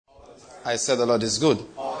I said the Lord is good.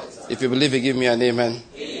 If you believe it, give me an amen.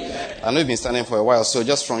 I know you've been standing for a while, so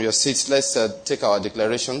just from your seats, let's take our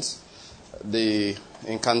declarations. The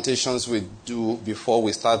incantations we do before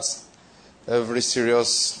we start every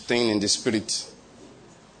serious thing in the spirit.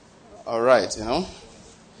 All right,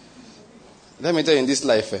 Let me tell you, in this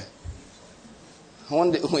life,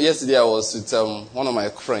 yesterday I was with one of my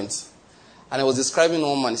friends, and I was describing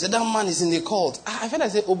one man. He said, that man is in the cult. I felt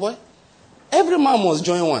like, oh boy, every man must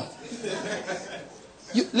join one.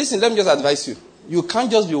 Listen, let me just advise you. You can't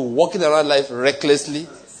just be walking around life recklessly,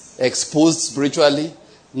 exposed spiritually,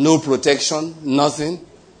 no protection, nothing.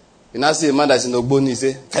 You now see a man that's in Ogboni,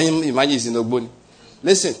 say, can you imagine he's in Ogboni?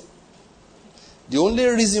 Listen, the only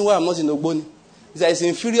reason why I'm not in Ogboni is that it's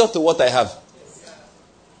inferior to what I have.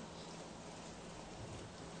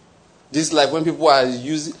 This life, when people are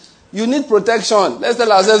using, you need protection. Let's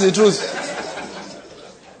tell ourselves the truth.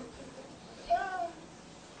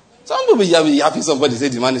 Some people will be happy somebody say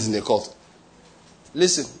the man is in the cult.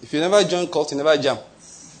 Listen, if you never join cult, you never jam.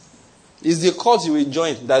 It's the cult you will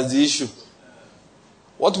join that's the issue.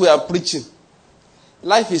 What we are preaching,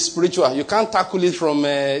 life is spiritual. You can't tackle it from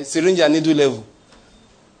syringe and needle level.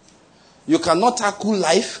 You cannot tackle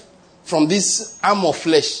life from this arm of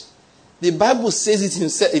flesh. The Bible says it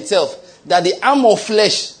itself, that the arm of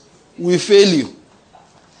flesh will fail you.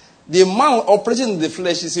 The man operating in the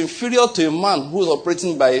flesh is inferior to a man who is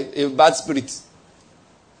operating by a bad spirit.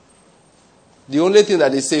 The only thing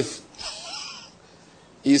that is safe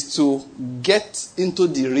is to get into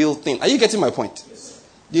the real thing. Are you getting my point? Yes.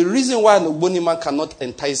 The reason why an Ogboni man cannot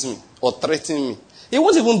entice me or threaten me, he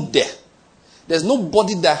wasn't even there. There's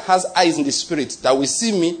nobody that has eyes in the spirit that will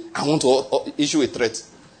see me and want to issue a threat.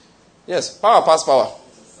 Yes, power past power.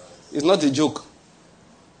 It's not a joke.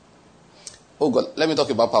 Oh God, let me talk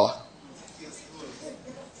about power.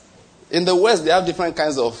 In the West, they have different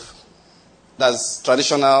kinds of, that's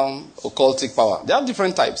traditional occultic power. They have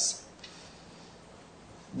different types.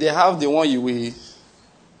 They have the one you will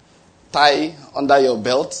tie under your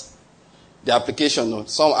belt. The application,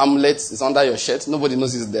 some amulets is under your shirt. Nobody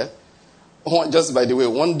knows it's there. Just by the way,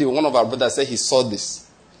 one day one of our brothers said he saw this.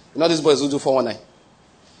 You know these boys who do 419?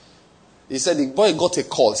 He said the boy got a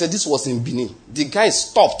call. He said this was in Benin. The guy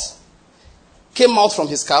stopped, came out from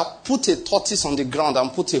his car, put a tortoise on the ground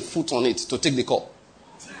and put a foot on it to take the call.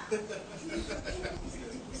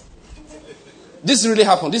 This really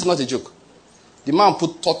happened. This is not a joke. The man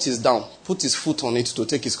put tortoise down, put his foot on it to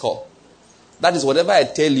take his call. That is whatever I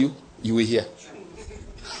tell you, you will hear.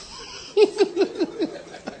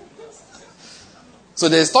 So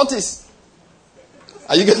there's tortoise.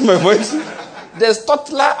 Are you getting my point? There's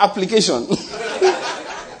toddler application.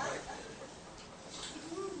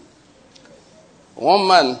 One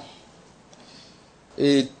man,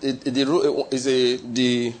 you know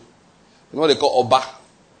what they call Oba,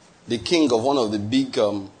 the king of one of the big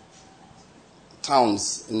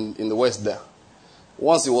towns in the West there.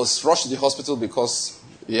 Once he was rushed to the hospital because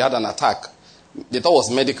he had an attack. They thought it was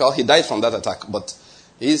medical. He died from that attack, but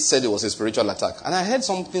he said it was a spiritual attack. And I heard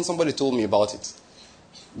something, somebody told me about it.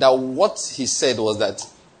 That what he said was that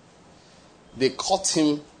they caught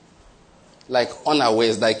him like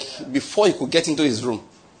unawares, like before he could get into his room.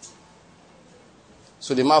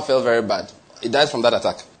 So the man felt very bad. He died from that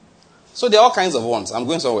attack. So there are all kinds of ones. I'm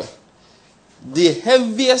going somewhere. The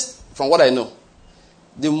heaviest, from what I know,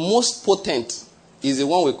 the most potent is the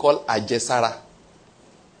one we call Ajesara.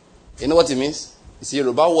 You know what it means? It's a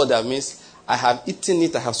Yoruba word that means I have eaten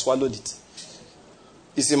it, I have swallowed it.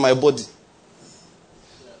 It's in my body.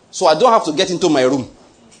 So I don't have to get into my room.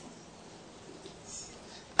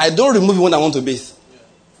 I don't remove it when I want to bathe.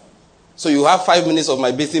 So you have 5 minutes of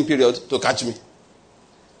my bathing period to catch me.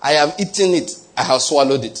 I have eaten it. I have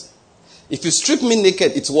swallowed it. If you strip me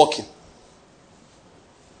naked, it's working.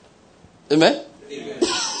 Amen? Amen.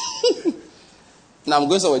 Now I'm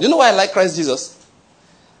going somewhere. Do you know why I like Christ Jesus?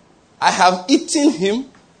 I have eaten him.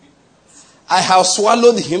 I have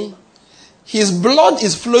swallowed him. His blood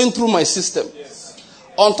is flowing through my system. Yes.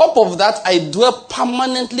 On top of that, I dwell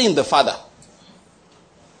permanently in the Father.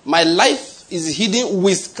 My life is hidden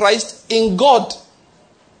with Christ in God.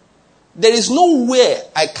 There is nowhere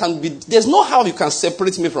I can be. There's no how you can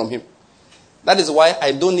separate me from him. That is why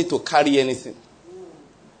I don't need to carry anything.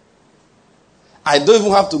 I don't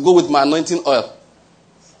even have to go with my anointing oil.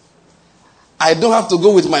 I don't have to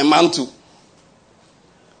go with my mantle.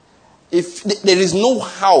 If there is no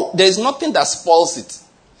how, there is nothing that spoils it.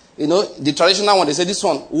 You know, the traditional one, they say this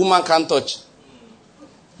one, woman can't touch.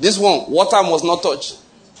 This one, water must not touch.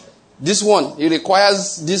 This one, it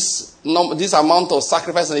requires this amount of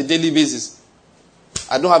sacrifice on a daily basis.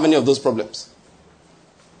 I don't have any of those problems.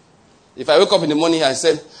 If I wake up in the morning and I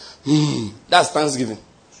said, that's Thanksgiving.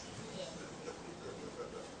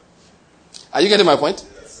 Are you getting my point?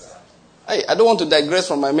 I don't want to digress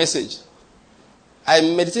from my message. I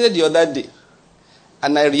meditated the other day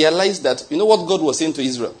and I realized that, you know what God was saying to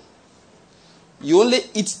Israel? You only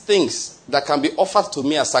eat things that can be offered to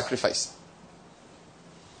me as sacrifice.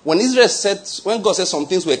 When God said some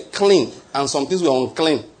things were clean and some things were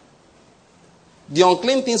unclean, the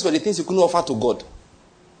unclean things were the things you couldn't offer to God.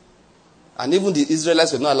 And even the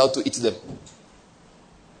Israelites were not allowed to eat them. You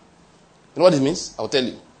know what it means? I'll tell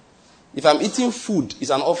you. If I'm eating food, it's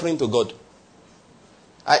an offering to God.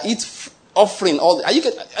 I eat offering.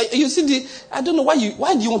 You see, I don't know why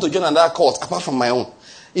do you want to join another cult apart from my own?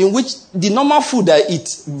 In which the normal food I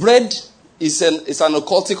eat, bread is an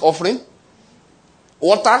occultic offering.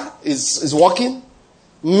 Water is working.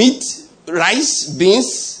 Meat, rice,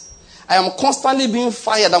 beans. I am constantly being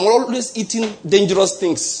fired. I'm always eating dangerous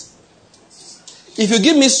things. If you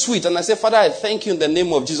give me sweet and I say, Father, I thank you in the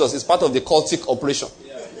name of Jesus, it's part of the cultic operation.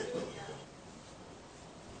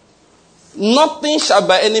 Nothing shall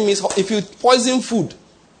by any means, if you poison food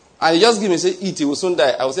and you just give me, say, eat, it will soon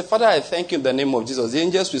die. I will say, Father, I thank you in the name of Jesus. The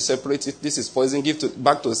angels will separate it. This is poison. Give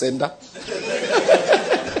back to sender.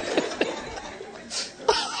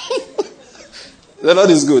 The Lord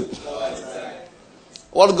is good.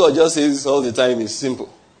 What God just says all the time is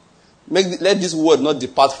simple. Let this word not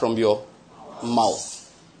depart from your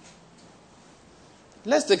mouth.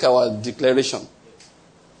 Let's take our declaration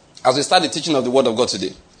as we start the teaching of the word of God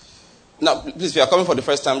today. Now, please, if you are coming for the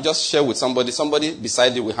first time, just share with somebody. Somebody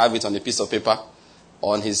beside you will have it on a piece of paper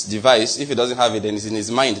or on his device. If he doesn't have it, then it's in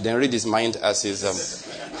his mind. Then read his mind as his... Are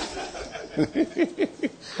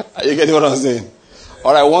you getting what I'm saying?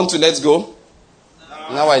 All right, 1, 2, let's go.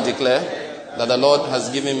 Now I declare that the Lord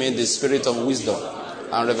has given me the spirit of wisdom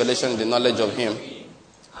and revelation in the knowledge of Him.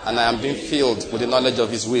 And I am being filled with the knowledge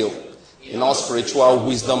of His will in all spiritual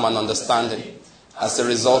wisdom and understanding. As a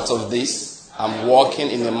result of this, I'm walking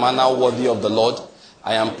in a manner worthy of the Lord.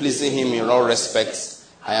 I am pleasing Him in all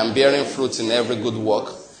respects. I am bearing fruit in every good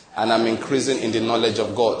work. And I'm increasing in the knowledge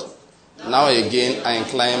of God. Now again, I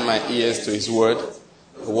incline my ears to His word.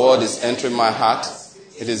 The word is entering my heart.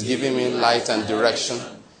 It is giving me light and direction.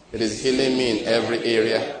 It is healing me in every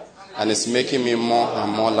area. And it's making me more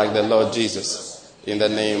and more like the Lord Jesus. In the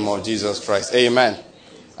name of Jesus Christ. Amen.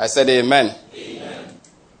 I said amen. Amen.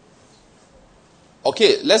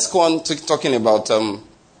 Okay, let's go on to talking about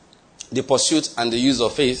the pursuit and the use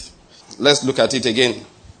of faith. Let's look at it again.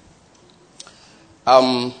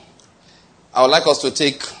 I would like us to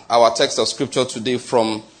take our text of scripture today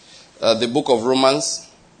from the book of Romans,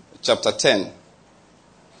 chapter 10.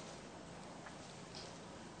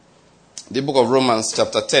 The book of Romans,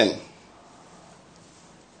 chapter 10.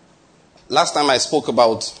 Last time I spoke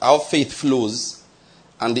about how faith flows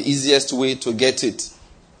and the easiest way to get it.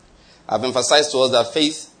 I've emphasized to us that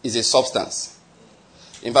faith is a substance.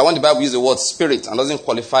 In fact, when the Bible uses the word spirit and doesn't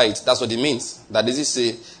qualify it, that's what it means. That this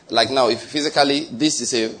is like now, if physically, this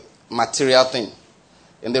is a material thing.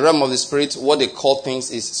 In the realm of the spirit, what they call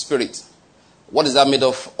things is spirit. What is that made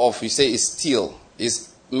of? You say it's steel,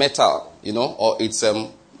 it's metal, or it's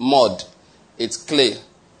mud, it's clay,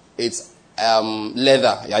 it's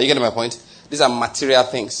leather. Yeah, you get my point? These are material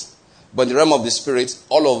things. But in the realm of the spirit,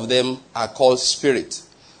 all of them are called spirit.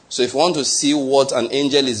 So if you want to see what an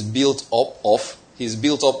angel is built up of, he's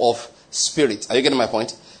built up of spirit. Are you getting my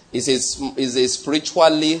point? It's a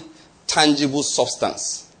spiritually tangible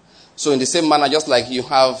substance. So in the same manner, just like you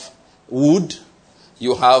have wood,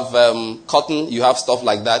 you have cotton, you have stuff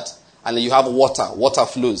like that, and you have water. Water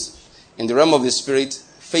flows. In the realm of the spirit,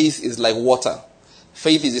 faith is like water.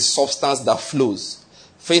 Faith is a substance that flows.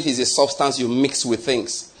 Faith is a substance you mix with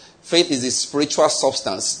things. Faith is a spiritual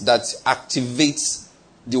substance that activates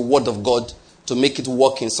the word of God to make it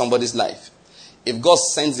work in somebody's life. If God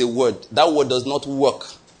sends a word, that word does not work.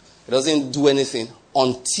 It doesn't do anything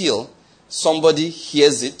until somebody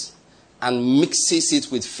hears it and mixes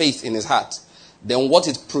it with faith in his heart. Then what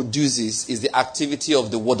it produces is the activity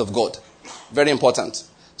of the word of God. Very important.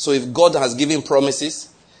 So if God has given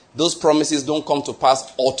promises, those promises don't come to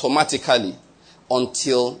pass automatically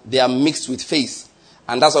until they are mixed with faith.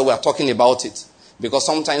 And that's why we are talking about it. Because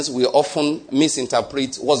sometimes we often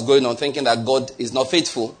misinterpret what's going on, thinking that God is not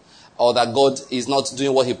faithful or that God is not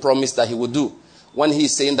doing what He promised that He would do. When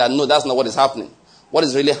He's saying that, no, that's not what is happening. What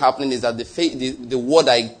is really happening is that the word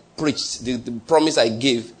I preached, the promise I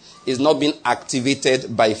gave, is not being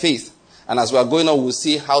activated by faith. And as we are going on, we'll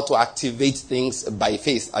see how to activate things by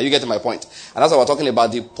faith. Are you getting my point? And that's why we're talking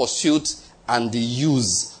about the pursuit and the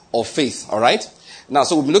use of faith. All right? Now,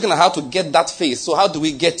 so we've been looking at how to get that faith. So how do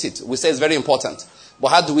we get it? We say it's very important. But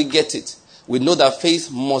how do we get it? We know that faith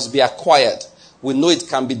must be acquired. We know it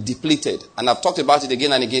can be depleted. And I've talked about it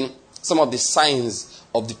again and again. Some of the signs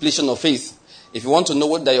of depletion of faith. If you want to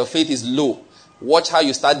know that your faith is low, watch how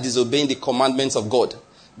you start disobeying the commandments of God.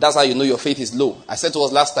 That's how you know your faith is low. I said to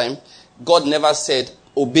us last time, God never said,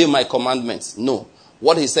 obey my commandments. No.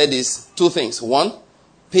 What he said is two things. One,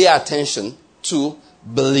 pay attention. Two,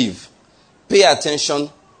 believe. Pay attention,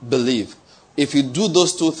 believe. If you do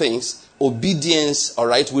those two things, obedience, all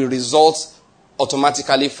right, will result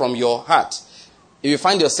automatically from your heart. If you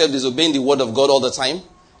find yourself disobeying the word of God all the time,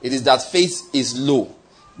 it is that faith is low.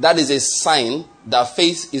 That is a sign that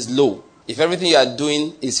faith is low. If everything you are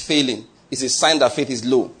doing is failing, it's a sign that faith is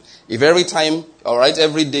low. If every time, all right,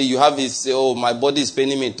 every day you have this, say, oh, my body is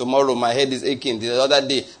paining me. Tomorrow my head is aching. The other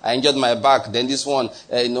day I injured my back. Then this one,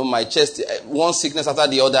 my chest, one sickness after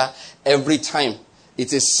the other. Every time,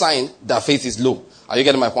 it's a sign that faith is low. Are you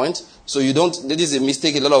getting my point? So this is a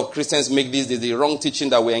mistake a lot of Christians make this. The wrong teaching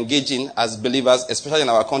that we're engaging as believers, especially in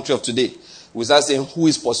our country of today. We start saying, who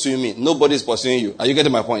is pursuing me? Nobody is pursuing you. Are you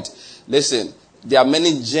getting my point? Listen, there are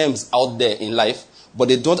many gems out there in life, but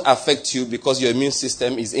they don't affect you because your immune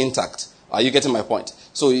system is intact. Are you getting my point?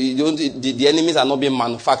 So the enemies are not being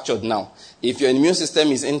manufactured now. If your immune system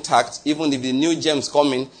is intact, even if the new gems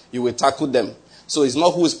come in, you will tackle them. So it's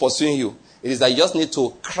not who is pursuing you. It is that you just need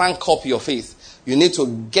to crank up your faith. You need to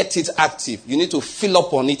get it active. You need to fill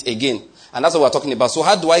up on it again. And that's what we're talking about. So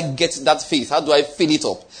how do I get that faith? How do I fill it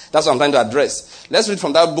up? That's what I'm trying to address. Let's read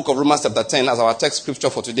from that book of Romans chapter 10 as our text scripture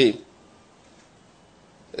for today.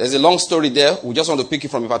 There's a long story there. We just want to pick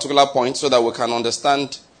it from a particular point so that we can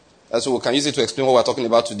understand, so we can use it to explain what we're talking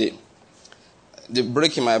about today. The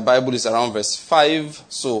break in my Bible is around verse 5.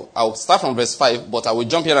 So I'll start from verse 5, but I will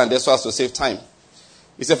jump here and there so as to save time.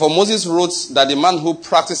 It said, for Moses wrote that the man who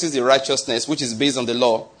practices the righteousness which is based on the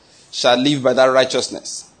law shall live by that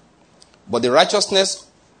righteousness. But the righteousness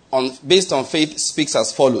based on faith speaks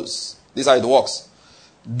as follows. This is how it works.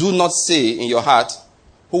 Do not say in your heart,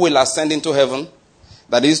 who will ascend into heaven?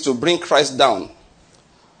 That is to bring Christ down.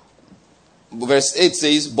 Verse 8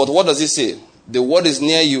 says, but what does it say? The word is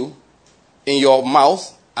near you, in your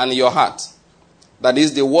mouth and in your heart. That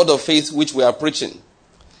is the word of faith which we are preaching.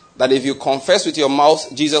 That if you confess with your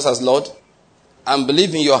mouth Jesus as Lord, and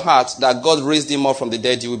believe in your heart that God raised him up from the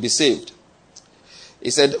dead, you will be saved.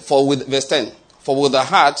 He said, verse 10, for with the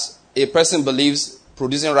heart a person believes,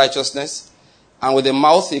 producing righteousness, and with the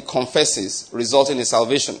mouth he confesses, resulting in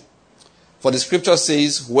salvation. For the scripture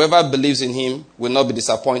says, whoever believes in him will not be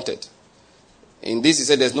disappointed. In this he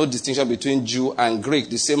said there's no distinction between Jew and Greek.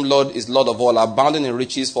 The same Lord is Lord of all, abounding in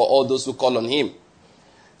riches for all those who call on him.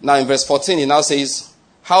 Now in verse 14 he now says,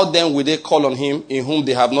 how then will they call on him in whom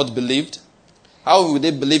they have not believed? How will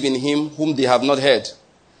they believe in him whom they have not heard?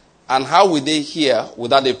 And how will they hear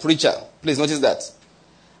without a preacher? Please notice that.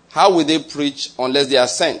 How will they preach unless they are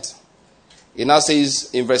sent? It now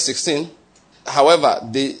says in verse 16, however,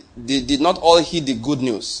 they did not all heed the good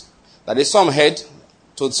news. That is, some heard,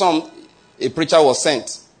 to some a preacher was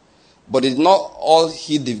sent. But they did not all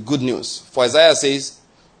heed the good news. For Isaiah says,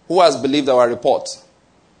 who has believed our report?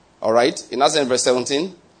 Alright, in verse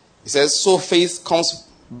 17, it says, so faith comes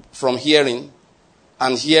from hearing,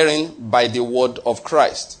 and hearing by the word of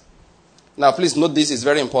Christ. Now, please note this is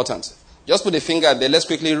very important. Just put a finger there. Let's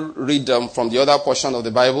quickly read from the other portion of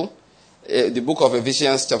the Bible, the book of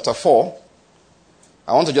Ephesians chapter 4.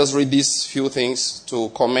 I want to just read these few things to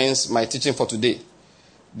commence my teaching for today.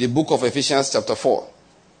 The book of Ephesians chapter 4.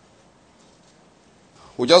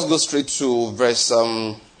 We'll just go straight to verse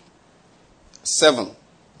 7.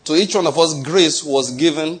 To each one of us grace was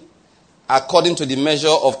given according to the measure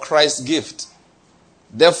of Christ's gift.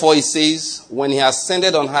 Therefore, he says, when he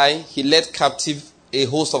ascended on high, he led captive a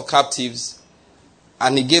host of captives,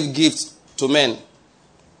 and he gave gifts to men.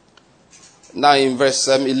 Now in verse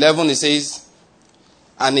 11, he says,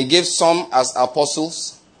 and he gave some as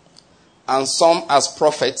apostles, and some as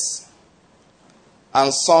prophets,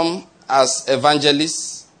 and some as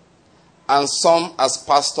evangelists, and some as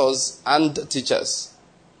pastors and teachers,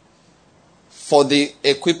 for the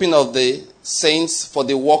equipping of the saints for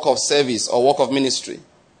the work of service or work of ministry,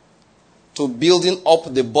 to building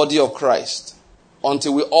up the body of Christ,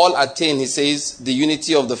 until we all attain, he says, the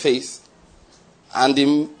unity of the faith and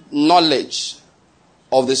the knowledge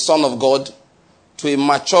of the Son of God, to a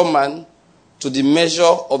mature man, to the measure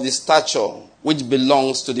of the stature which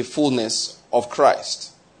belongs to the fullness of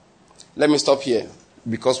Christ. Let me stop here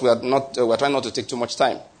because we're trying not to take too much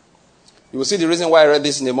time. You will see the reason why I read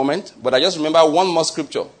this in a moment, but I just remember one more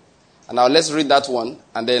scripture. And now let's read that one,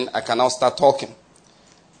 and then I can now start talking.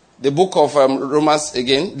 the book of Romans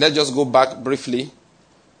again. Let's just go back briefly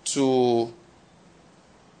to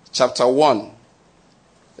chapter 1.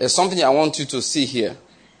 There's something I want you to see here.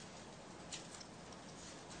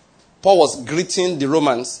 Paul was greeting the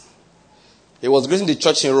Romans. He was greeting the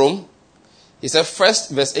church in Rome. He said,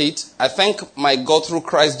 first, verse 8, I thank my God through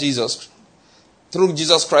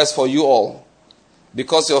Jesus Christ for you all,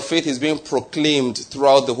 because your faith is being proclaimed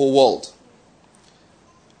throughout the whole world.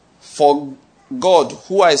 For God,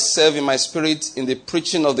 who I serve in my spirit in the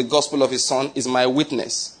preaching of the gospel of his Son, is my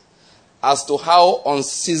witness as to how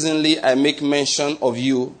unceasingly I make mention of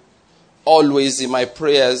you, always in my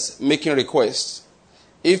prayers, making requests,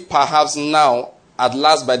 if perhaps now, at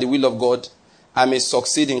last by the will of God, I may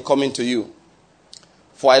succeed in coming to you.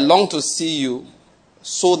 For I long to see you,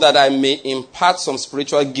 so that I may impart some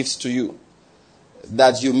spiritual gifts to you,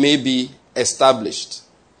 that you may be established.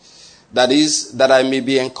 That is, that I may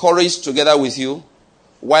be encouraged together with you,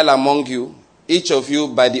 while among you, each of you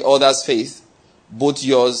by the other's faith, both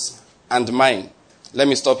yours and mine. Let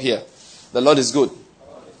me stop here. The Lord is good.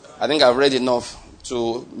 I think I've read enough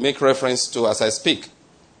to make reference to as I speak.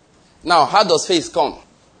 Now, how does faith come?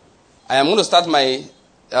 I am going to start my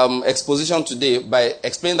exposition today by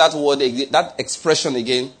explaining that word, that expression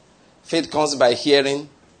again. Faith comes by hearing,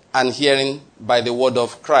 and hearing by the word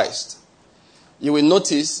of Christ. You will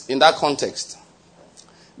notice in that context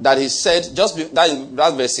that he said, that's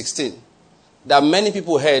verse 16, that many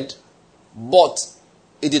people heard, but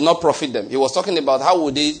it did not profit them. He was talking about how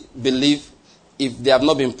would they believe if they have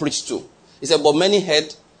not been preached to. He said, but many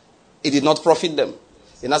heard, it did not profit them.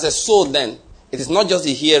 And I said, so then, it is not just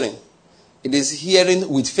the hearing. It is hearing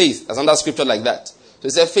with faith. There's another scripture like that. So he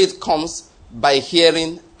said, faith comes by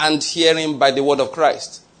hearing, and hearing by the word of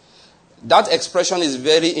Christ. That expression is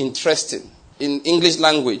very interesting in English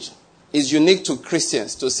language. It's unique to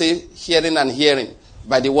Christians to say hearing and hearing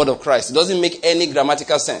by the word of Christ. It doesn't make any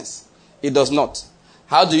grammatical sense. It does not.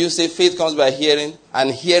 How do you say faith comes by hearing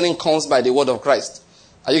and hearing comes by the word of Christ?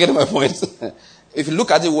 Are you getting my point? If you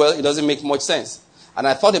look at it well, it doesn't make much sense. And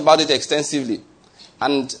I thought about it extensively.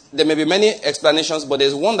 And there may be many explanations, but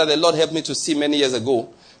there's one that the Lord helped me to see many years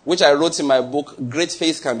ago, which I wrote in my book, Great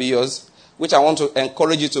Faith Can Be Yours, which I want to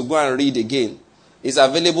encourage you to go and read again. It's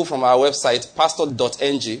available from our website,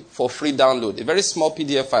 pastor.ng, for free download. A very small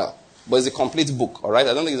PDF file, but it's a complete book, all right?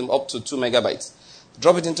 I don't think it's up to 2 megabytes.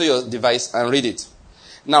 Drop it into your device and read it.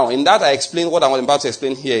 Now, in that, I explained what I'm about to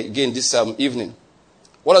explain here again this evening.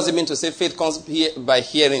 What does it mean to say faith comes by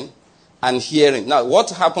hearing and hearing? Now, what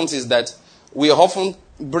happens is that we often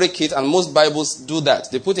break it, and most Bibles do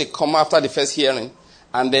that. They put a comma after the first hearing,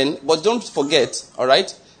 and then, but don't forget, all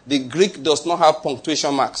right, the Greek does not have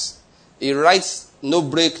punctuation marks. It writes no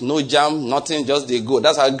break, no jam, nothing, just they go.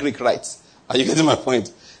 That's how Greek writes. Are you getting my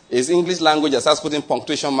point? It's English language that starts putting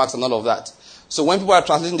punctuation marks and all of that. So when people are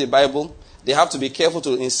translating the Bible, they have to be careful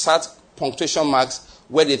to insert punctuation marks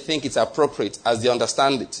where they think it's appropriate as they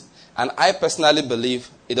understand it. And I personally believe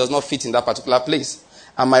it does not fit in that particular place.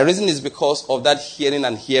 And my reason is because of that hearing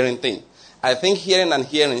and hearing thing. I think hearing and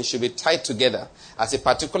hearing should be tied together as a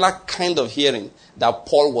particular kind of hearing that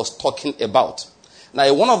Paul was talking about.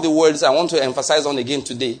 Now, one of the words I want to emphasize on again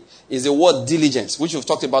today is the word diligence, which we've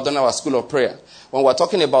talked about in our school of prayer. When we're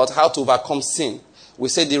talking about how to overcome sin, we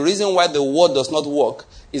say the reason why the word does not work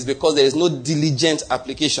is because there is no diligent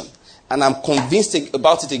application. And I'm convinced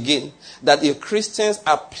about it again, that if Christians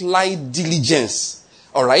apply diligence,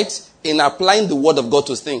 all right, in applying the word of God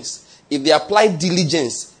to things, if they apply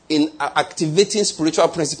diligence in activating spiritual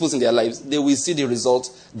principles in their lives, they will see the result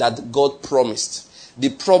that God promised. The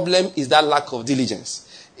problem is that lack of diligence.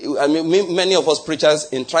 I mean, many of us preachers,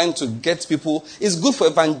 in trying to get people, it's good for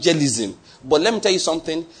evangelism. But let me tell you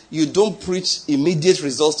something, you don't preach immediate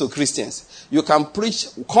results to Christians. You can preach,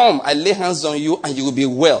 come, I lay hands on you and you will be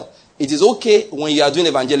well. It is okay when you are doing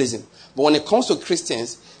evangelism. But when it comes to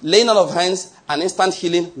Christians, laying on of hands and instant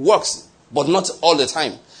healing works, but not all the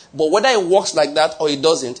time. But whether it works like that or it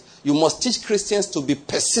doesn't, you must teach Christians to be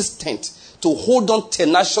persistent, to hold on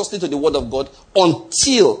tenaciously to the word of God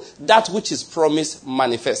until that which is promised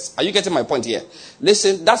manifests. Are you getting my point here?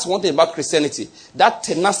 Listen, that's one thing about Christianity. That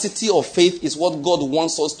tenacity of faith is what God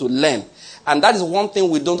wants us to learn. And that is one thing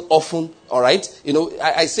we don't often, all right? You know,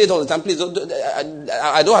 I say it all the time, please,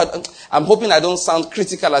 I'm hoping I don't sound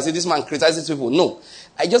critical as if this man criticizes people. No.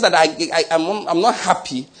 I'm not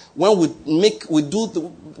happy when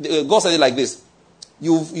God said it like this.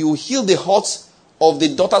 You heal the hearts of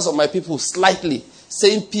the daughters of my people slightly,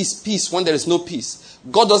 saying peace, peace when there is no peace.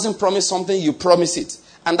 God doesn't promise something, you promise it.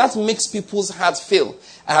 And that makes people's hearts fail.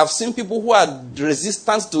 I have seen people who are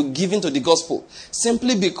resistant to giving to the gospel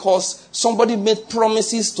simply because somebody made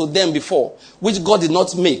promises to them before, which God did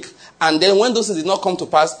not make. And then when those things did not come to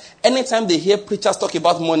pass, anytime they hear preachers talk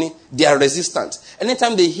about money, they are resistant.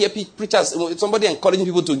 Anytime they hear preachers, somebody encouraging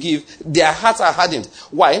people to give, their hearts are hardened.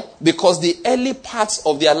 Why? Because the early parts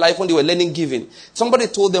of their life when they were learning giving, somebody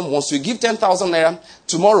told them, once you give 10,000 naira,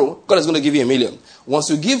 tomorrow, God is going to give you 1 million. Once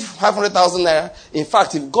you give 500,000 naira, in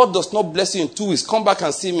fact, if God does not bless you in 2 weeks, come back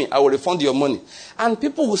and see me, I will refund your money. And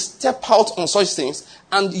people will step out on such things,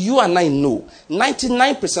 and you and I know,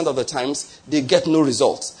 99% of the times, they get no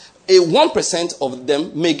results. 1% of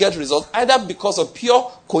them may get results either because of pure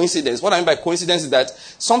coincidence. What I mean by coincidence is that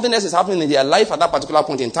something else is happening in their life at that particular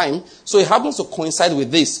point in time, so it happens to coincide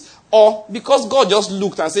with this. Or because God just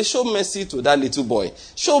looked and said, show mercy to that little boy.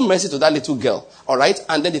 Show mercy to that little girl. All right?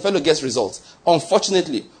 And then the fellow gets results.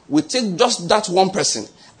 Unfortunately, we take just that one person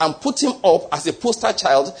and put him up as a poster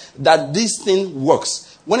child that this thing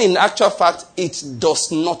works. When in actual fact, it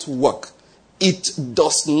does not work. It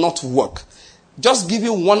does not work. Just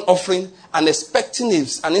giving one offering and expecting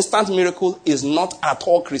an instant miracle is not at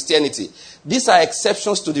all Christianity. These are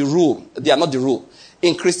exceptions to the rule. They are not the rule.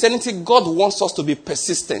 In Christianity, God wants us to be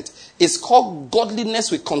persistent. It's called godliness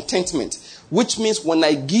with contentment, which means when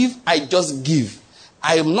I give, I just give.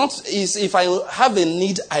 If I have a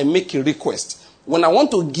need, I make a request. When I want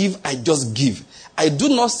to give, I just give. I do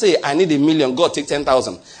not say I need 1 million, God take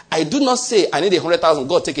 10,000. I do not say I need 100,000,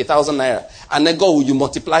 God take 1,000 naira. And then God, will you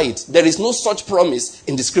multiply it? There is no such promise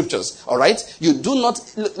in the scriptures. All right? You do not,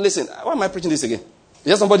 listen, why am I preaching this again? Is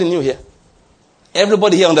there somebody new here?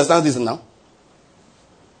 Everybody here understands this now?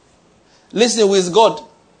 Listen, with God,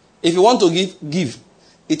 if you want to give, give.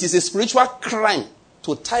 It is a spiritual crime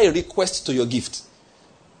to tie a request to your gift.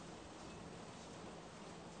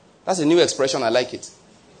 That's a new expression, I like it.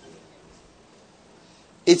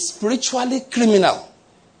 It's spiritually criminal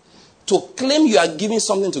to claim you are giving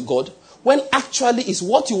something to God when actually it's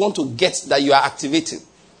what you want to get that you are activating.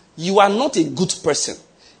 You are not a good person.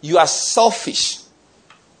 You are selfish.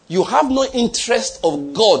 You have no interest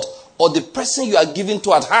of God or the person you are giving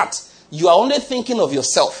to at heart. You are only thinking of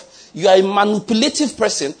yourself. You are a manipulative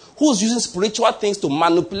person who is using spiritual things to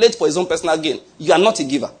manipulate for his own personal gain. You are not a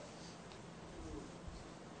giver.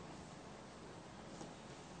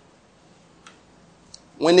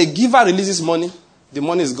 When a giver releases money, the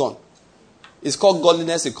money is gone. It's called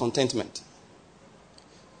godliness and contentment.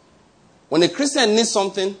 When a Christian needs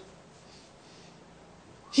something,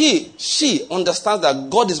 she understands that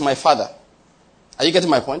God is my father. Are you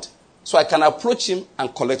getting my point? So I can approach him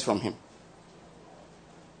and collect from him.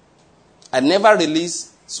 I never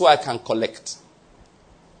release so I can collect.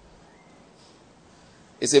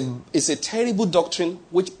 It's a terrible doctrine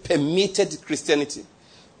which permeated Christianity,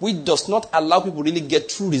 which does not allow people really get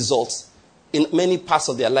true results in many parts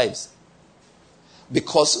of their lives.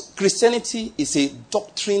 Because Christianity is a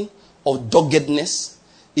doctrine of doggedness.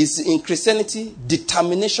 It's in Christianity,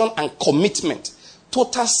 determination and commitment.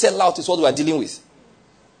 Total sellout is what we are dealing with.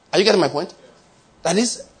 Are you getting my point? That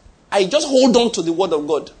is, I just hold on to the word of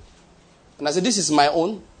God. And I said, this is my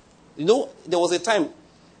own. You know, there was a time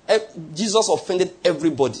Jesus offended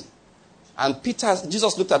everybody. And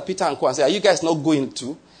Jesus looked at Peter and Co and said, are you guys not going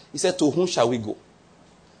to? He said, to whom shall we go?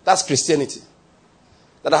 That's Christianity.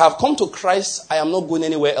 That I have come to Christ, I am not going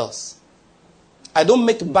anywhere else. I don't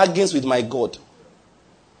make bargains with my God.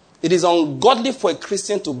 It is ungodly for a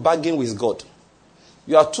Christian to bargain with God.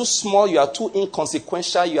 You are too small, you are too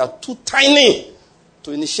inconsequential, you are too tiny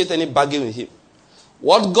to initiate any bargain with him.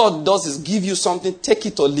 What God does is give you something, take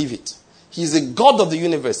it or leave it. He is a God of the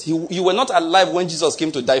universe. You were not alive when Jesus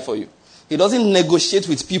came to die for you. He doesn't negotiate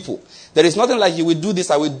with people. There is nothing like, you will do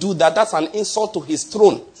this, I will do that. That's an insult to his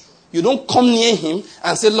throne. You don't come near him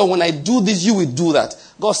and say, Lord, when I do this, you will do that.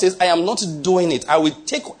 God says, I am not doing it. I will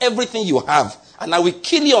take everything you have and I will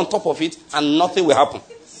kill you on top of it and nothing will happen.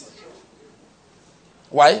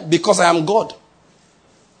 Why? Because I am God.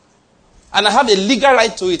 And I have a legal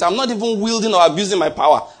right to it. I'm not even wielding or abusing my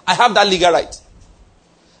power. I have that legal right.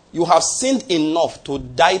 You have sinned enough to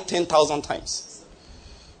die 10,000 times.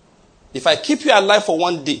 If I keep you alive for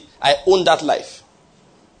one day, I own that life.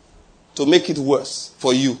 To make it worse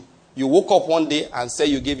for you. You woke up one day and said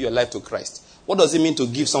you gave your life to Christ. What does it mean to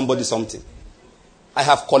give somebody something? I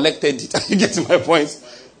have collected it. You get my point?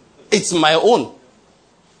 It's my own.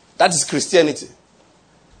 That is Christianity.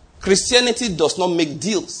 Christianity does not make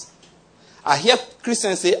deals. I hear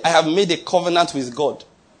Christians say, I have made a covenant with God.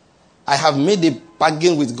 I have made a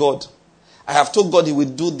bargain with God. I have told God he will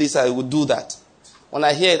do this, I will do that. When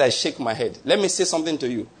I hear it, I shake my head. Let me say something to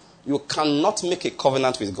you. You cannot make a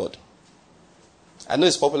covenant with God. I know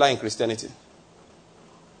it's popular in Christianity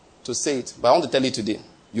to say it, but I want to tell you today,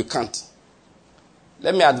 you can't.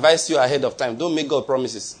 Let me advise you ahead of time. Don't make God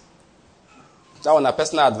promises. That one, a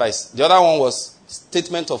personal advice. The other one was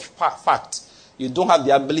statement of fact. You don't have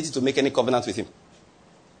the ability to make any covenant with him.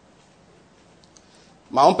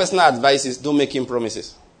 My own personal advice is don't make him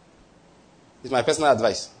promises. It's my personal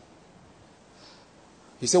advice.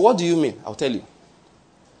 You say, what do you mean? I'll tell you.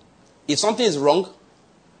 If something is wrong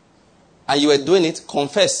and you are doing it,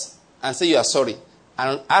 confess and say you are sorry.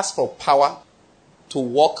 And ask for power to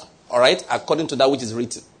walk, all right, according to that which is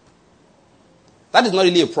written. That is not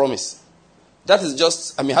really a promise. That is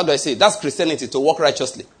just, how do I say it? That's Christianity, to walk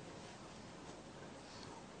righteously.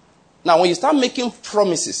 Now, when you start making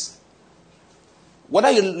promises,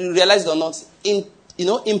 whether you realize it or not,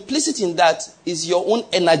 implicit in that is your own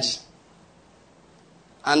energy.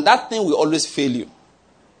 And that thing will always fail you.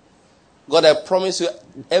 God, I promise you,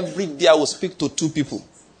 every day I will speak to 2 people.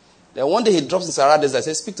 Then one day he drops in Sarah Desert, I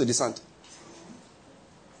say, speak to the sand.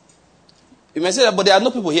 You may say that, but there are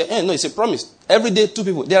no people here. No, it's a promise. Every day 2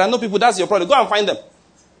 people. There are no people, that's your problem. Go and find them.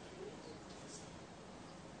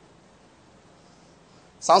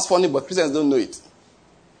 Sounds funny, but Christians don't know it.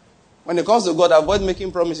 When it comes to God, avoid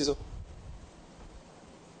making promises.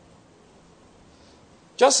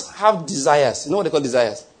 Just have desires. You know what they call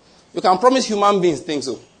desires? You can promise human beings things.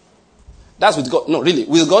 That's with God. No, really.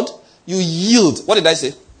 With God, you yield. What did I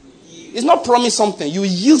say? It's not promise something. You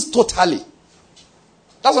yield totally.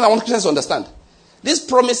 That's what I want Christians to understand. This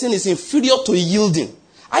promising is inferior to yielding.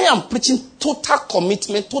 I am preaching total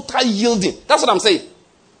commitment, total yielding. That's what I'm saying.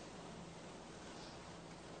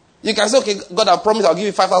 You can say, okay, God, I promise I'll give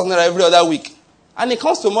you 5,000 naira every other week. And he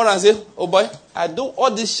comes tomorrow and say, oh boy, I don't,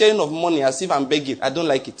 all this sharing of money as if I'm begging. I don't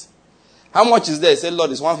like it. How much is there? He said,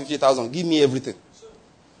 Lord, it's 150,000. Give me everything.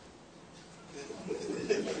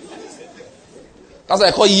 That's what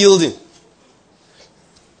I call yielding.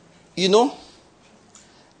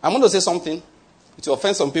 I'm going to say something. It will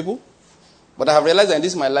offend some people. But I have realized that in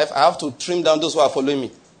this my life, I have to trim down those who are following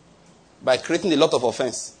me by creating a lot of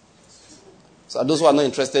offense. So those who are not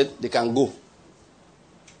interested, they can go.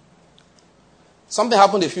 Something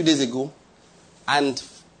happened a few days ago, and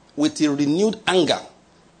with a renewed anger,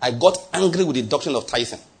 I got angry with the doctrine of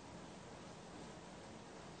tithing.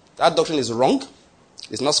 That doctrine is wrong.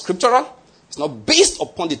 It's not scriptural. It's not based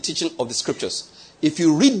upon the teaching of the scriptures. If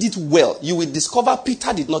you read it well, you will discover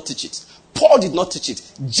Peter did not teach it. Paul did not teach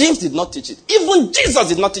it. James did not teach it. Even Jesus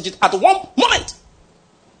did not teach it at one moment.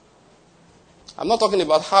 I'm not talking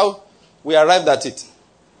about how we arrived at it.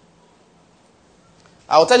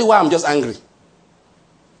 I'll tell you why I'm just angry.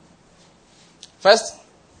 First,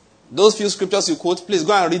 those few scriptures you quote, please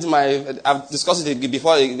go and read I've discussed it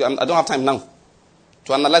before. I don't have time now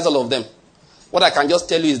to analyze all of them. What I can just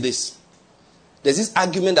tell you is this. There's this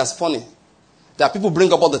argument that's funny that people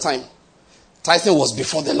bring up all the time. Tithing was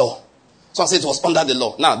before the law. Some say it was under the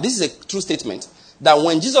law. Now, this is a true statement that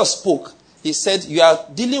when Jesus spoke, he said, you are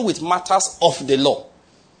dealing with matters of the law.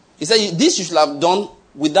 He said, this you should have done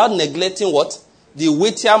without neglecting what? The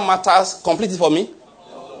weightier matters, complete it for me,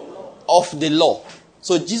 of the law.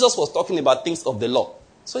 So Jesus was talking about things of the law.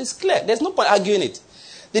 So it's clear. There's no point arguing it.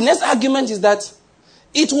 The next argument is that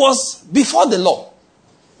it was before the law.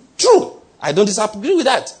 True. I don't disagree with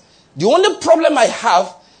that. The only problem I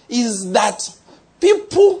have is that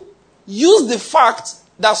people use the fact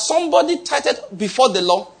that somebody tithed before the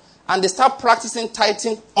law and they start practicing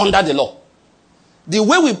tithing under the law. The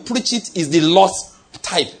way we preach it is the law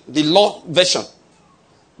type, the law version.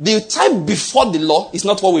 The type before the law is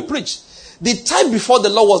not what we preach. The type before the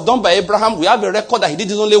law was done by Abraham. We have a record that he did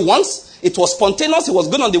it only once. It was spontaneous. He was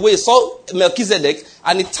going on the way. He saw Melchizedek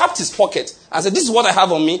and he tapped his pocket and said, this is what I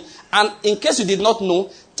have on me. And in case you did not know,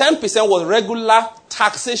 10% was regular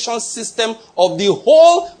taxation system of the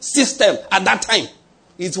whole system at that time.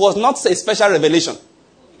 It was not a special revelation.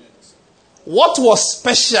 What was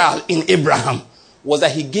special in Abraham was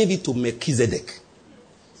that he gave it to Melchizedek.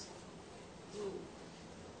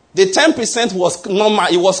 The 10% was normal.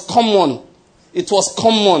 It was common. It was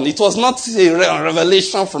common. It was not a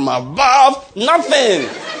revelation from above. Nothing.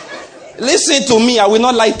 Listen to me. I will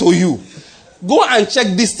not lie to you. Go and check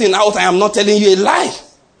this thing out. I am not telling you a lie.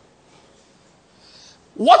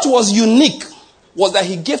 What was unique was that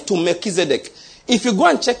he gave to Melchizedek. If you go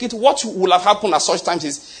and check it, what will have happened at such times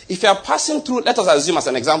is, if you are passing through, let us assume as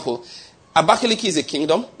an example, Abakaliki is a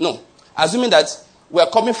kingdom. No. Assuming that we are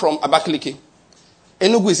coming from Abakaliki.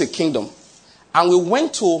 Enugu is a kingdom. And we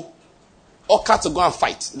went to Oka to go and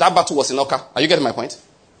fight. That battle was in Oka. Are you getting my point?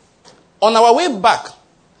 On our way back,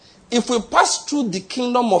 if we pass through the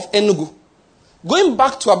kingdom of Enugu, going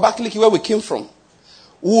back to Abakaliki where we came from,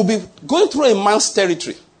 we will be going through a man's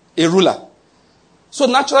territory, a ruler. So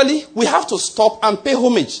naturally, we have to stop and pay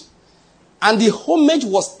homage. And the homage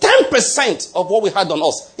was 10% of what we had on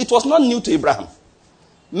us. It was not new to Abraham.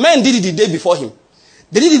 Men did it the day before him.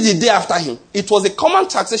 They did it the day after him. It was a common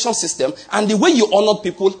taxation system and the way you honored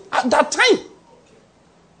people at that time.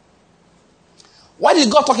 Why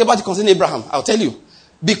did God talk about it concerning Abraham? I'll tell you.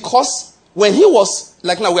 Because when he was,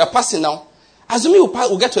 like now we are passing now, assuming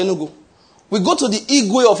we'll get to Enugu, we go to the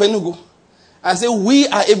Igwe of Enugu and say, we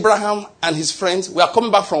are Abraham and his friends. We are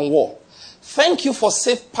coming back from war. Thank you for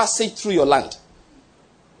safe passage through your land.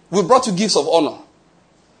 We brought you gifts of honor.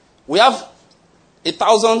 We have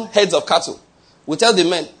 1,000 heads of cattle. We tell the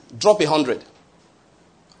men, drop 100.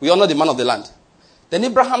 We honor the man of the land. Then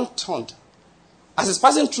Abraham turned. As he's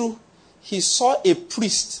passing through, he saw a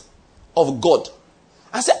priest of God.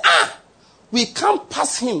 And said, we can't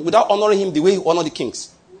pass him without honoring him the way he honored the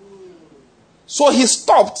kings. So he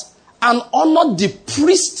stopped and honored the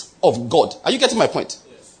priest of God. Are you getting my point?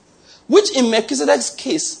 Yes. Which in Melchizedek's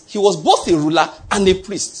case, he was both a ruler and a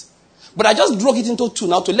priest. But I just broke it into two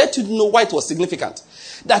now to let you know why it was significant.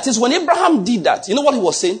 That is, when Abraham did that, you know what he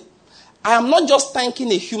was saying? I am not just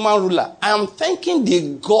thanking a human ruler. I am thanking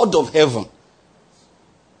the God of heaven.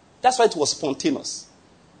 That's why it was spontaneous.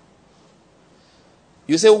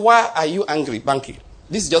 You say, why are you angry, Banky?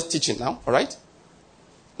 This is just teaching now, all right?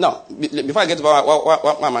 Now, before I get to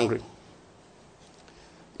why I'm angry.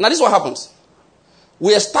 Now, this is what happens.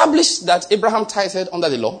 We established that Abraham tithed under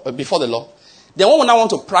the law, before the law. Then when we now want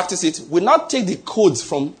to practice it, we now take the codes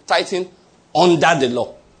from tithing under the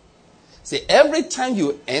law. Say, every time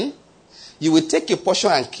you earn, you will take a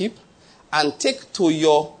portion and keep, and take to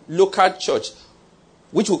your local church,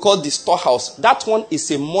 which we call the storehouse. That one is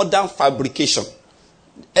a modern fabrication.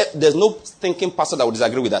 There's no thinking pastor that would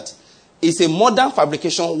disagree with that. It's a modern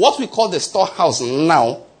fabrication. What we call the storehouse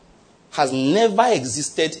now has never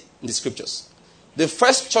existed in the scriptures. The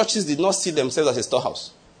first churches did not see themselves as a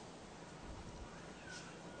storehouse.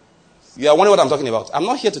 You are wondering what I'm talking about. I'm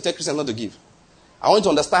not here to tell Christians not to give. I want you to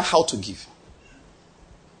understand how to give.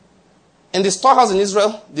 In the storehouse in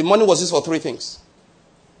Israel, the money was used for three things.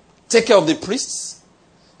 Take care of the priests,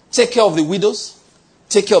 take care of the widows,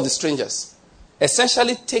 take care of the strangers.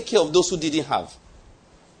 Essentially, take care of those who didn't have.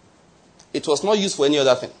 It was not used for any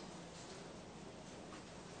other thing.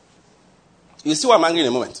 You'll see why I'm angry in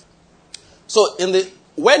a moment. So,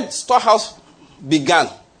 when storehouse began,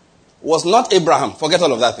 was not Abraham. Forget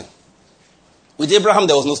all of that thing. With Abraham,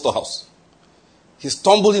 there was no storehouse. He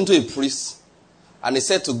stumbled into a priest and he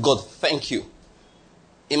said to God, thank you.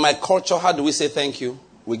 In my culture, how do we say thank you?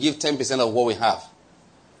 We give 10% of what we have.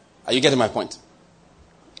 Are you getting my point?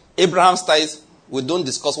 Abraham's tithes, we don't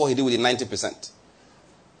discuss what he did with the 90%.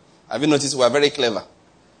 Have you noticed we are very clever?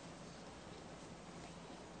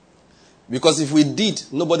 Because if we did,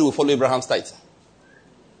 nobody will follow Abraham's tithe.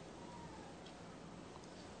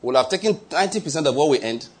 We'll have taken 90% of what we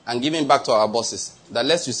earned and given back to our bosses. That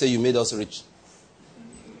lets you say you made us rich.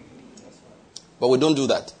 But we don't do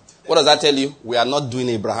that. What does that tell you? We are not doing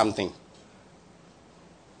Abraham thing.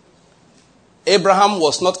 Abraham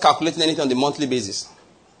was not calculating anything on the monthly basis.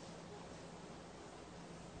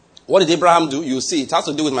 What did Abraham do? You see, it has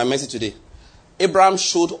to do with my message today. Abraham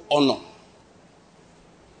showed honor.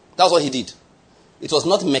 That's what he did. It was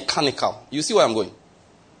not mechanical. You see where I'm going?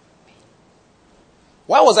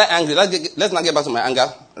 Why was I angry? Let's not get back to my anger.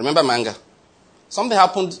 Remember my anger. Something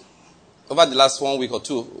happened over the last 1 week or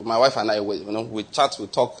two. My wife and I, we chat, we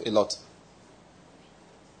talk a lot.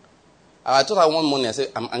 I told her one morning, I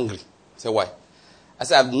said, I'm angry. I said, why? I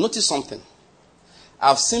said, I've noticed something.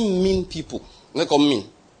 I've seen mean people. They call mean.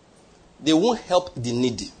 They won't help the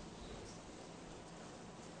needy.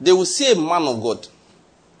 They will see a man of God.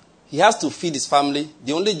 He has to feed his family.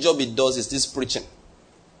 The only job he does is this preaching.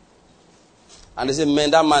 And they say,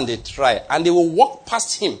 man, that man, they try. And they will walk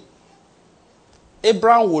past him.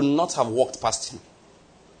 Abraham would not have walked past him.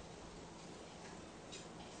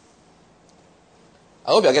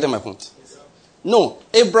 I hope you are getting my point. Yes, no,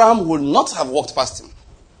 Abraham would not have walked past him.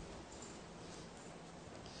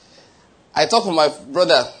 I talked with my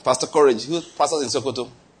brother, Pastor Courage, who pastors in Sokoto.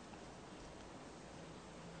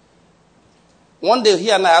 One day, he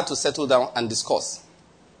and I had to settle down and discuss.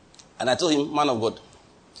 And I told him, man of God,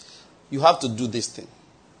 you have to do this thing.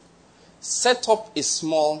 Set up a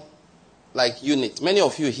small, unit. Many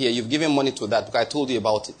of you here, you've given money to that because I told you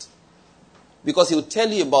about it. Because he will tell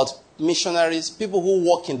you about missionaries, people who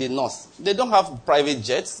work in the north. They don't have private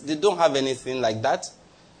jets. They don't have anything like that.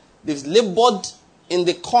 They've labored in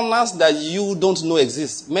the corners that you don't know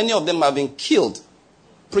exist. Many of them have been killed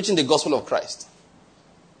preaching the gospel of Christ.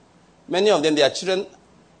 Many of them, their children,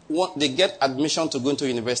 they get admission to go into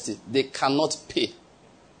university. They cannot pay.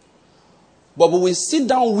 But we will sit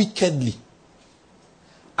down wickedly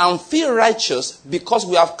and feel righteous because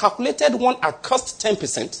we have calculated one accursed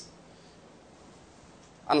 10%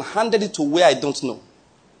 and handed it to where I don't know.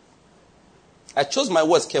 I chose my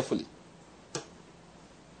words carefully.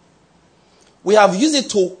 We have used it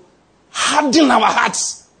to harden our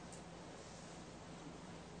hearts.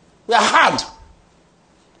 We are hard.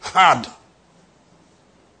 Hard.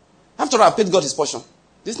 After I paid God his portion,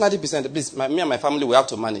 this 90%, please, me and my family will have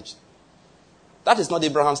to manage. That is not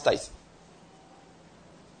Abraham's tithe.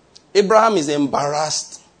 Abraham is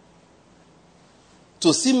embarrassed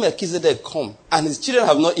to see Melchizedek come and his children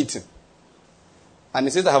have not eaten. And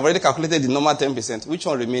he says, I have already calculated the normal 10%. Which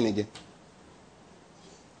one remain again?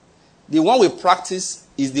 The one we practice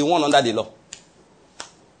is the one under the law.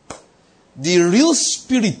 The real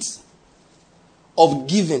spirit of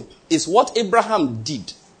giving is what Abraham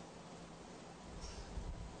did.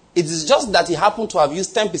 It is just that he happened to have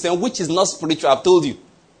used 10%, which is not spiritual, I've told you.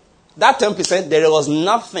 That 10%, there was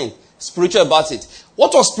nothing spiritual about it.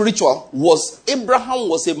 What was spiritual was Abraham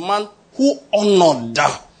was a man who honored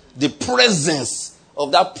the presence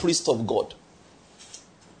of that priest of God.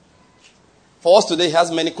 For us today, it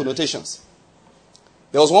has many connotations.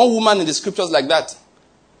 There was one woman in the scriptures like that.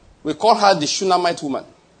 We call her the Shunammite woman.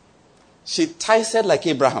 She tithed like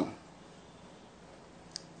Abraham.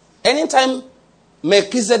 Anytime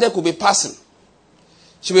Melchizedek will be passing,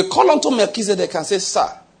 she will call unto Melchizedek and say,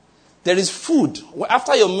 Sir, there is food.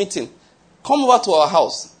 After your meeting, come over to our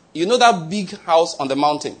house. You know that big house on the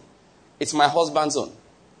mountain? It's my husband's own.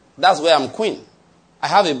 That's where I'm queen. I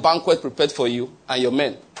have a banquet prepared for you and your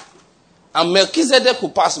men. And Melchizedek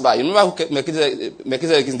will pass by. You remember who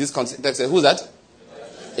Melchizedek is in this context? Who's that?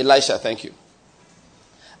 Elisha, thank you.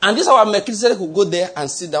 And this is how Melchizedek will go there and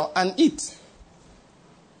sit down and eat.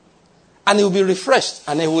 And he will be refreshed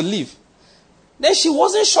and he will leave. Then she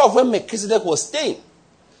wasn't sure of where Melchizedek was staying.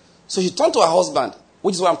 So she turned to her husband,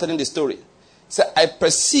 which is why I'm telling the story. She said, I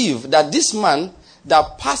perceive that this man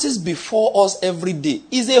that passes before us every day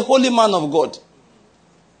is a holy man of God.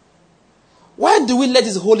 Why do we let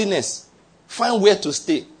his holiness find where to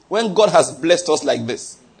stay when God has blessed us like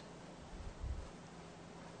this?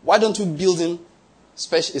 Why don't we build him a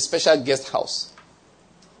special guest house?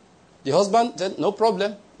 The husband said, no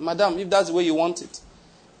problem, madam, if that's the way you want it.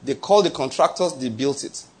 They called the contractors, they built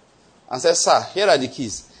it. And said, sir, here are the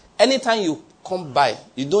keys. Anytime you come by,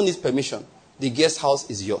 you don't need permission. The guest house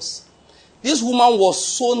is yours. This woman was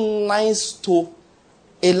so nice to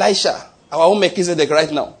Elisha, our own Melchizedek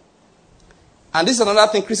right now. And this is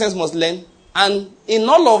another thing Christians must learn. And in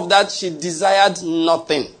all of that, she desired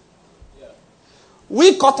nothing. Yeah.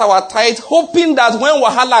 We cut our tithe hoping that when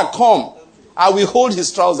Wahala come, I will hold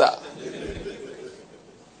his trouser.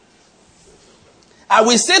 I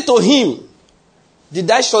will say to him, did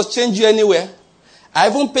I shortchange you anywhere? I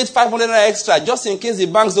even paid 500 extra just in case the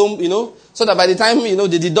banks don't, so that by the time,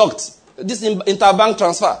 they deduct this interbank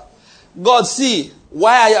transfer. God, see,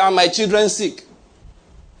 why are my children sick?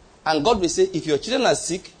 And God will say, if your children are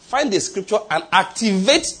sick, find the scripture and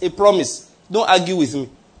activate a promise. Don't argue with me.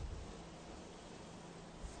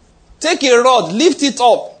 Take a rod, lift it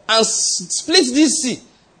up, and split this sea,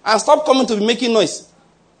 and stop coming to be making noise.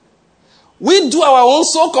 We do our own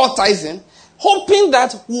so-called tithing, hoping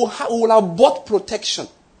that we will have bought protection.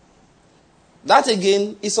 That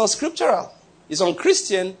again is unscriptural. It's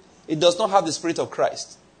unchristian. It does not have the spirit of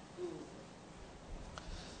Christ.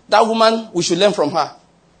 That woman, we should learn from her.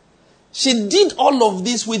 She did all of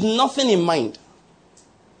this with nothing in mind.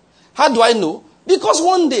 How do I know? Because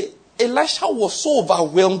one day, Elisha was so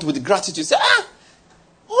overwhelmed with gratitude. He said,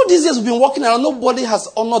 all these years we've been walking around, nobody has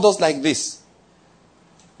honored us like this.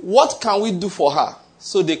 What can we do for her?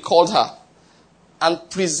 So they called her and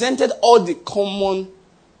presented all the common,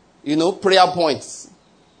 prayer points.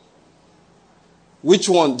 Which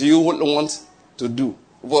one do you want to do?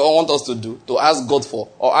 Or want us to do? To ask God for?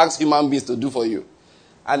 Or ask human beings to do for you?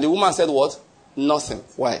 And the woman said what? Nothing.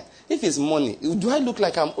 Why? If it's money, do I look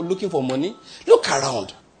like I'm looking for money? Look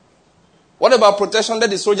around. What about protection?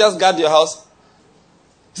 Let the soldiers guard your house.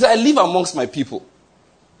 He said, I live amongst my people.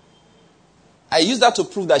 I used that to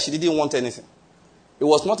prove that she didn't want anything. It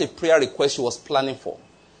was not a prayer request she was planning for.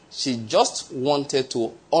 She just wanted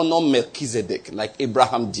to honor Melchizedek like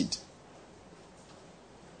Abraham did.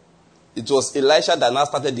 It was Elisha that now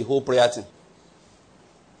started the whole prayer thing.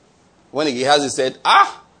 When Gehazi said,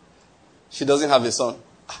 she doesn't have a son.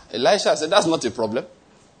 Elisha said, that's not a problem.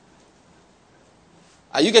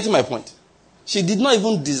 Are you getting my point? She did not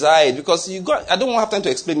even desire it because I don't have time to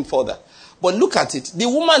explain it further. But look at it. The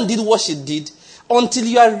woman did what she did. Until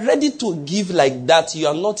you are ready to give like that, you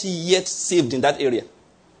are not yet saved in that area.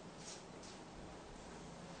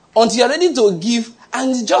 Until you are ready to give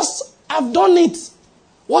and just have done it.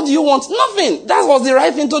 What do you want? Nothing. That was the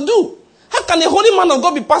right thing to do. How can a holy man of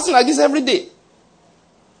God be passing like this every day?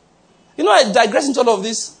 You know, I digress into all of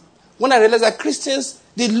this when I realize that Christians,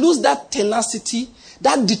 they lose that tenacity,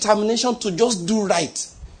 that determination to just do right.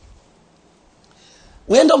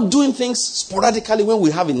 We end up doing things sporadically when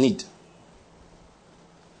we have a need.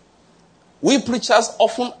 We preachers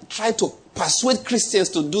often try to persuade Christians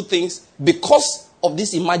to do things because of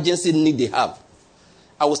this emergency need they have.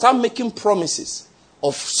 I will start making promises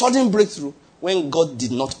of sudden breakthrough when God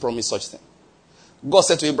did not promise such thing. God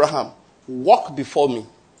said to Abraham, walk before me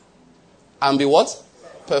and be what?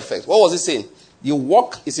 Perfect. What was he saying? Your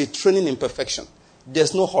walk is a training in perfection.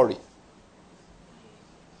 There's no hurry.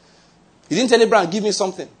 He didn't tell Abraham, give me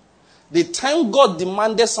something. The time God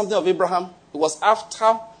demanded something of Abraham, it was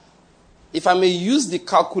after, if I may use the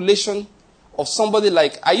calculation of somebody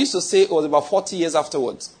like, I used to say it was about 40 years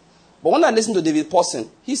afterwards. But when I listened to David Pawson,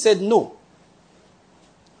 he said no.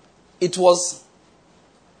 It was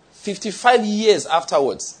 55 years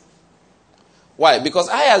afterwards. Why? Because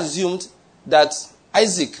I assumed that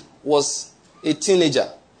Isaac was a teenager.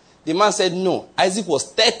 The man said no. Isaac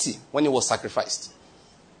was 30 when he was sacrificed.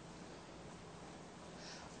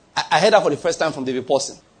 I heard that for the first time from David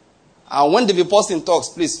Pawson. And when David Pawson talks,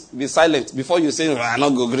 please be silent before you say, I not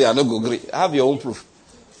go agree, I not go agree. Have your own proof.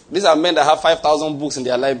 These are men that have 5,000 books in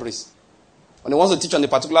their libraries. When he wants to teach on a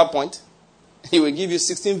particular point, he will give you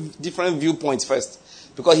 16 different viewpoints first.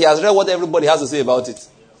 Because he has read what everybody has to say about it.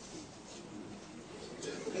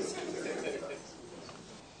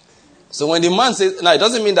 So when the man says, now it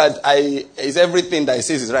doesn't mean that is everything that he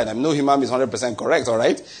says is right. I mean, no human being is 100% correct, all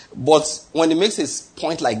right? But when he makes his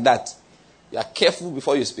point like that, you are careful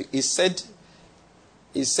before you speak. He said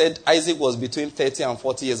Isaac was between 30 and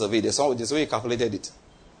 40 years of age. That's the way he calculated it.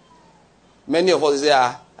 Many of us say,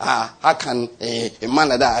 how can a man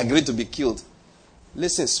like that agree to be killed?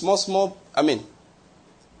 Listen,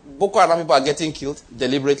 Boko Haram people are getting killed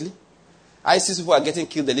deliberately. ISIS people are getting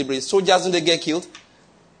killed deliberately. Soldiers, don't they get killed?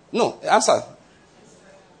 No, answer.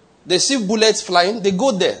 They see bullets flying, they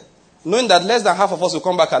go there, knowing that less than half of us will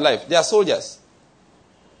come back alive. They are soldiers.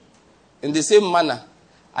 In the same manner,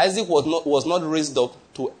 Isaac was not raised up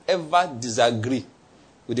to ever disagree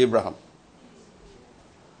with Abraham.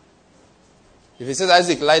 If he says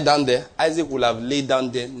Isaac lie down there, Isaac will have laid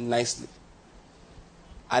down there nicely.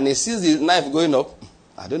 And he sees the knife going up.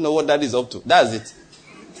 I don't know what that is up to. That's it.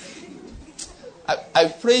 I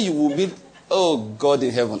pray you will be, oh God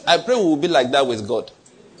in heaven, I pray we will be like that with God.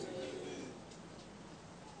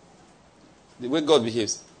 The way God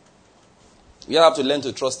behaves. We have to learn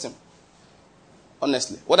to trust him.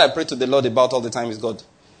 Honestly. What I pray to the Lord about all the time is, God,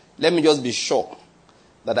 let me just be sure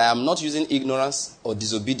that I am not using ignorance or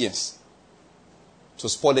disobedience to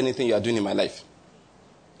spoil anything you are doing in my life.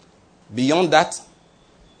 Beyond that,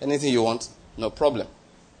 anything you want, no problem.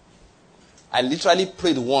 I literally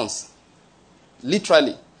prayed once.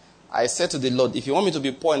 Literally. I said to the Lord, if you want me to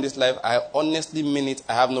be poor in this life, I honestly mean it.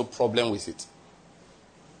 I have no problem with it.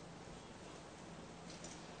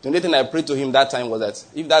 The only thing I prayed to him that time was that,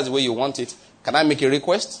 if that's the way you want it, can I make a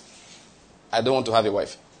request? I don't want to have a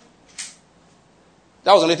wife.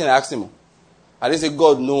 That was the only thing I asked him. I didn't say,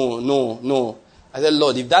 God, no. I said,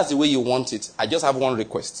 Lord, if that's the way you want it, I just have one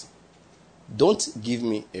request. Don't give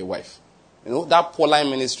me a wife. You know, that poor line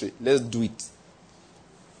ministry, let's do it.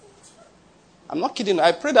 I'm not kidding.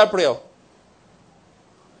 I prayed that prayer.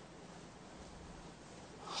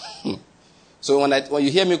 So when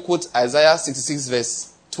you hear me quote Isaiah 66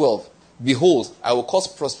 verse 12, behold, I will cause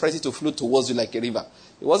prosperity to flow towards you like a river.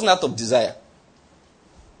 It wasn't out of desire.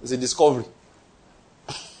 It's a discovery.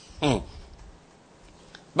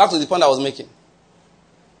 Back to the point I was making.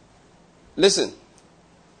 Listen.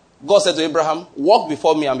 God said to Abraham, walk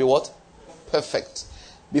before me and be what? Perfect.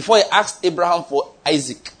 Before he asked Abraham for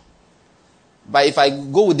Isaac. But if I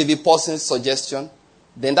go with David Pawson's suggestion,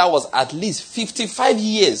 then that was at least 55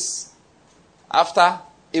 years after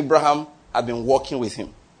Abraham had been walking with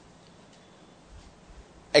him.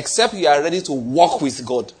 Except you are ready to walk with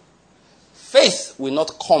God, faith will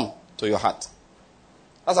not come to your heart.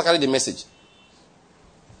 That's actually the message.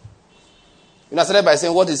 You know, I started by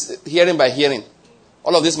saying, what is hearing by hearing?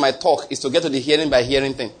 All of this, my talk, is to get to the hearing by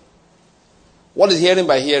hearing thing. What is hearing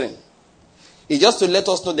by hearing? It's just to let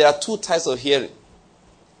us know there are two types of hearing.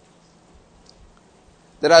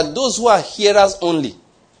 There are those who are hearers only.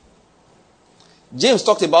 James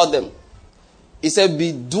talked about them. He said,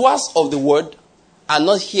 be doers of the word and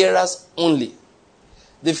not hearers only.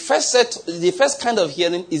 The first kind of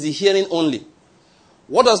hearing is the hearing only.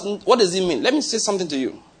 What does it mean? Let me say something to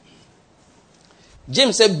you.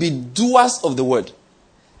 James said, be doers of the word.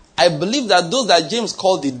 I believe that those that James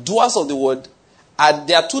called the doers of the word,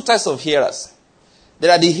 there are two types of hearers.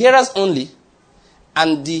 There are the hearers only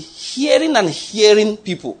and the hearing and hearing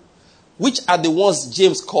people, which are the ones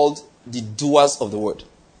James called the doers of the word.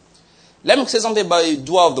 Let me say something about a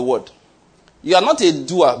doer of the word. You are not a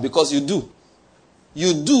doer because you do.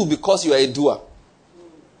 You do because you are a doer.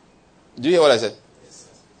 Do you hear what I said?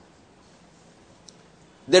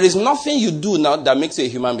 There is nothing you do now that makes you a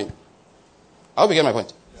human being. I hope you get my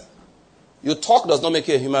point. Your talk does not make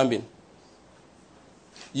you a human being.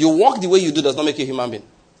 You walk the way you do does not make you a human being.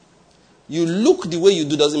 You look the way you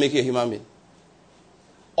do doesn't make you a human being.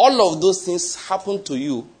 All of those things happen to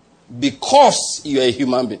you because you are a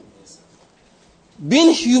human being.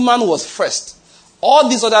 Being human was first. All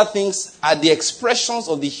these other things are the expressions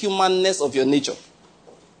of the humanness of your nature.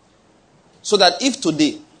 So that if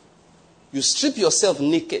today you strip yourself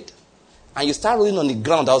naked and you start rolling on the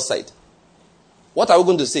ground outside, what are we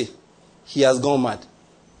going to say? He has gone mad.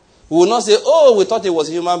 We will not say, oh, we thought it was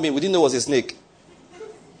a human being. We didn't know it was a snake.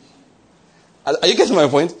 Are you getting my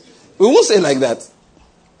point? We won't say like that.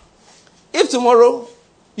 If tomorrow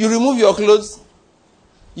you remove your clothes,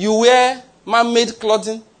 you wear man-made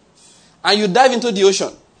clothing, and you dive into the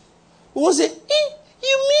ocean, we won't say,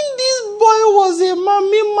 you mean this boy was a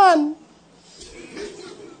man-made man?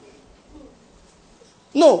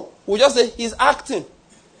 No, we just say he's acting.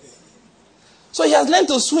 So he has learned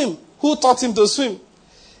to swim. Who taught him to swim?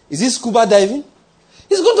 Is he scuba diving?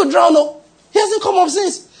 He's going to drown. No, he hasn't come up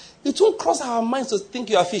since. It won't cross our minds to think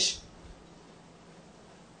you are a fish.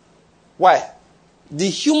 Why? The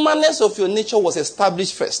humanness of your nature was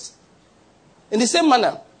established first. In the same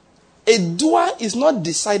manner, a doer is not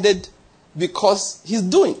decided because he's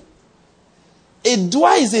doing. A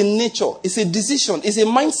doer is a nature, it's a decision, it's a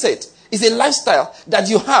mindset, it's a lifestyle that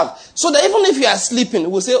you have. So that even if you are sleeping,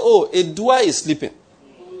 we'll say, oh, a doer is sleeping.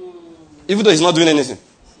 Even though he's not doing anything.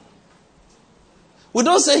 We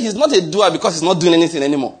don't say he's not a doer because he's not doing anything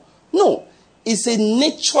anymore. No, it's a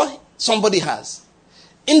nature somebody has.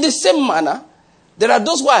 In the same manner, there are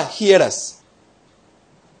those who are hearers.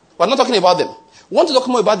 We're not talking about them. We want to talk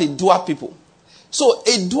more about the doer people. So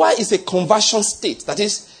a doer is a conversion state. That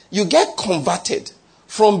is, you get converted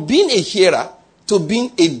from being a hearer to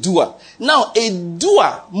being a doer. Now, a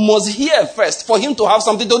doer must hear first for him to have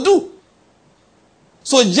something to do.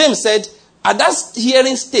 So James said, at that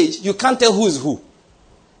hearing stage, you can't tell who is who.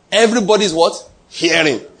 Everybody's what?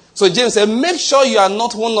 Hearing. So James said, make sure you are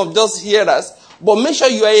not one of those hearers, but make sure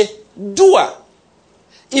you are a doer.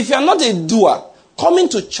 If you are not a doer, coming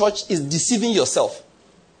to church is deceiving yourself.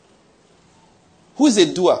 Who is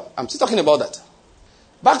a doer? I'm still talking about that.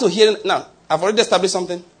 Back to hearing. Now, I've already established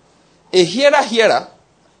something. A hearer,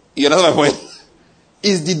 you understand my point,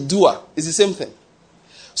 is the doer. It's the same thing.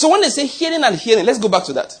 So when they say hearing and hearing, let's go back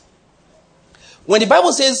to that. When the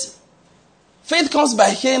Bible says faith comes by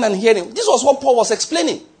hearing and hearing, this was what Paul was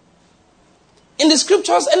explaining. In the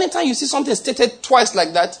scriptures, anytime you see something stated twice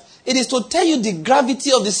like that, it is to tell you the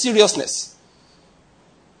gravity of the seriousness.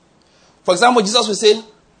 For example, Jesus will say,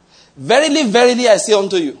 verily, verily, I say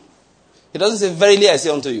unto you. It doesn't say, verily, I say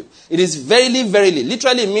unto you. It is verily, verily.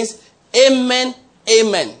 Literally, it means, amen,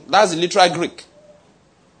 amen. That's the literal Greek.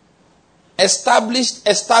 Established,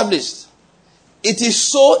 established. It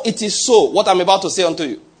is so, what I'm about to say unto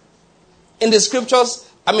you. In the scriptures,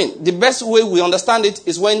 the best way we understand it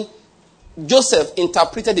is when Joseph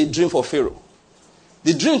interpreted a dream for Pharaoh.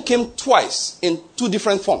 The dream came twice in two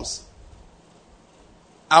different forms.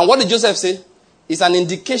 And what did Joseph say? It's an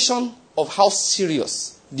indication of how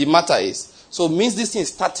serious the matter is. So it means this thing is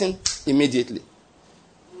starting immediately.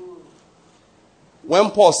 When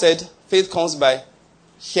Paul said faith comes by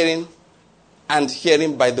hearing and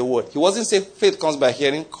hearing by the word, he wasn't saying faith comes by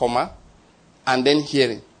hearing, comma, and then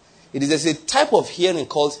hearing. It is a type of hearing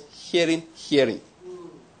called hearing.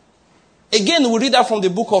 Again, we read that from the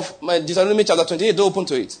book of Deuteronomy chapter 28. Don't open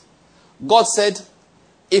to it. God said,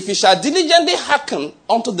 if you shall diligently hearken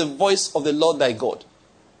unto the voice of the Lord thy God.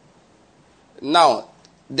 Now,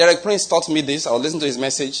 Derek Prince taught me this. I'll listen to his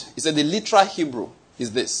message. He said the literal Hebrew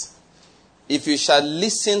is this. If you shall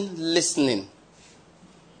listen, listening.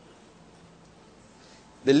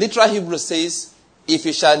 The literal Hebrew says, if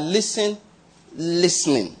you shall listen,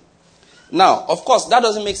 listening. Now, of course, that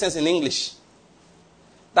doesn't make sense in English.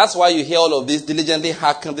 That's why you hear all of this, diligently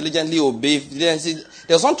hearken, diligently obey. There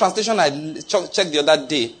was one translation I checked the other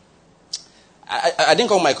day. I didn't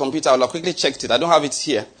call my computer. I'll have quickly checked it. I don't have it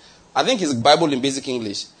here. I think it's Bible in Basic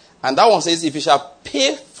English. And that one says, if you shall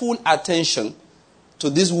pay full attention to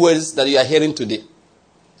these words that you are hearing today.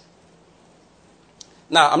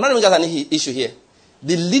 Now, I'm not even just an issue here.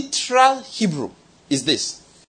 The literal Hebrew is this.